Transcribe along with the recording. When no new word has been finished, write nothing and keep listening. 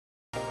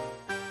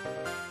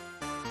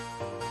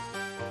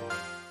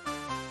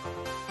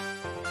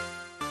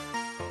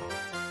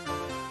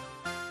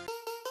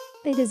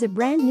It is a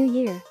brand new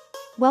year.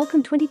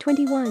 Welcome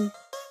 2021.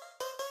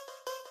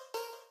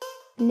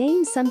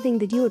 Name something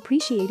that you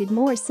appreciated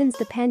more since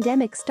the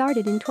pandemic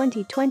started in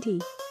 2020.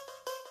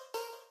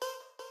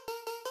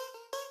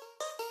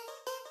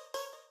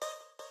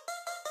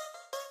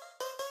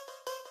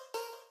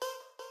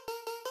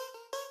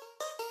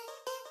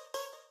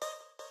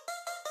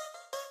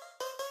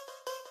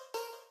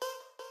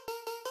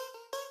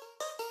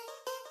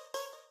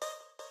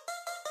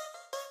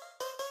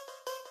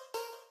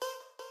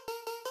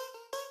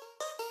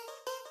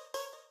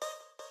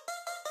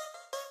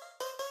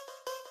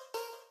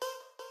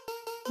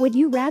 Would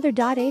you rather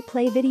A.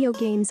 Play video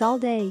games all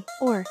day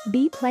or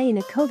B. Play in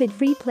a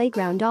COVID-free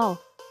playground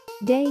all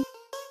day?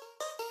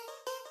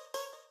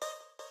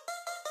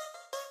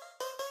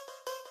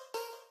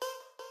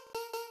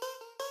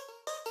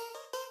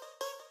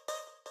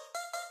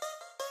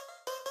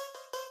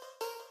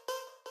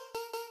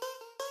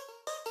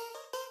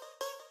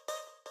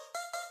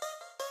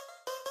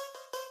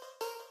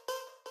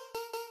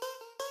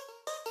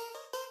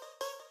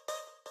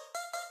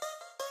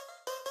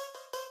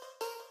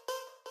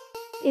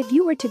 If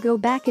you were to go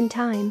back in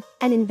time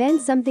and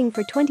invent something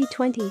for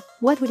 2020,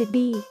 what would it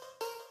be?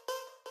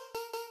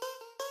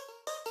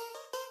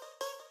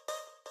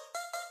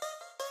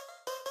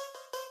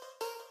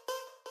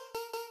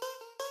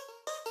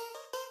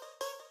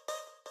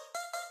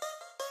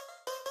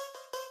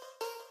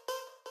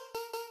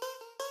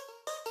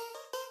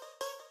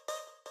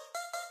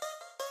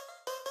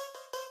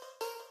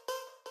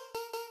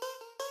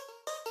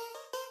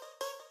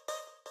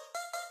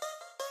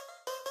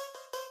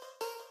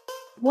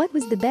 What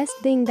was the best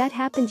thing that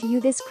happened to you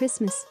this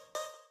Christmas?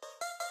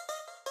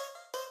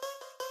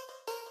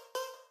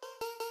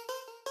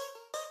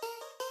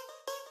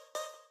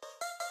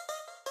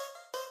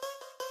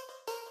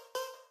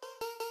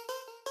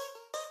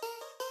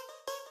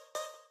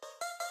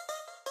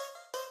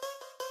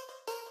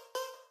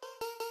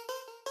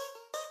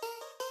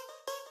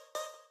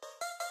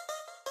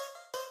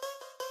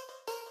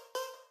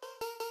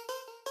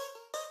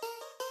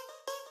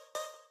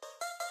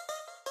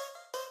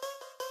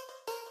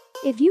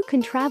 If you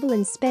can travel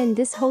and spend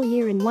this whole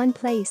year in one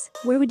place,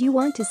 where would you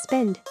want to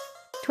spend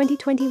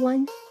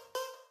 2021?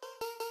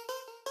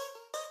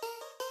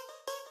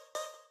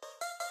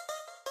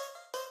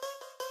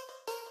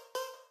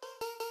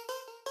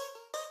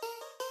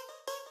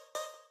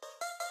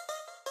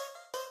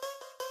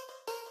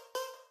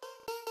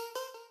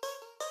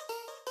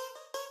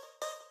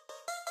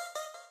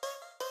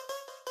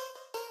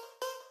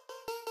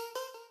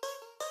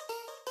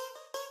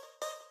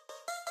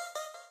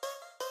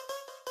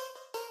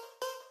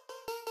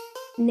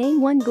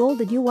 Name one goal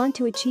that you want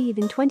to achieve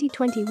in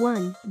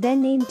 2021,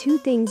 then name two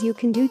things you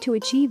can do to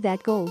achieve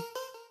that goal.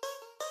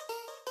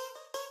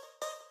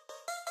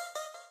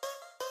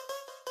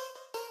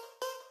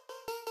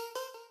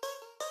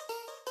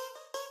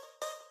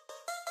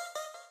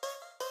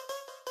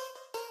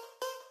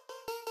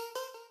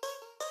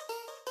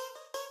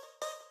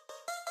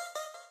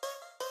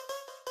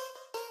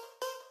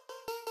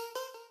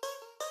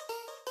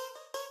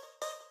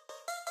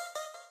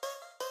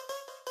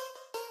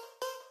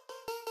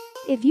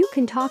 If you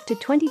can talk to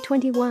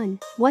 2021,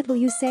 what will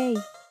you say?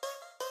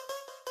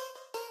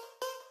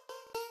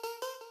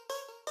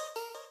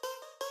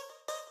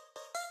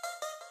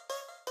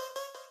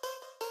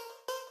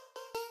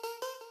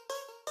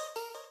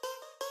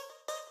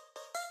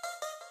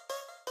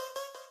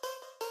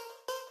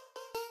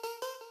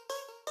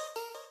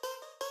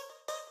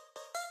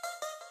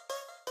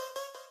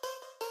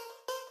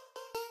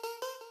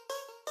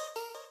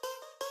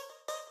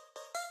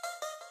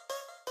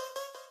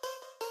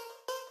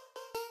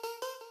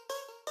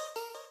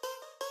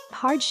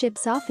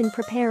 Hardships often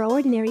prepare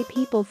ordinary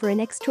people for an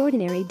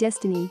extraordinary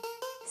destiny.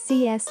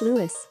 C.S.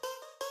 Lewis.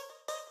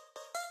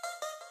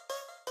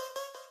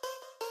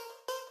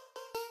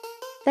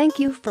 Thank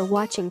you for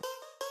watching.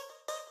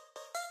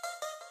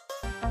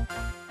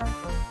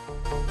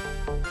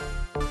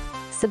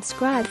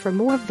 Subscribe for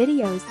more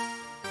videos.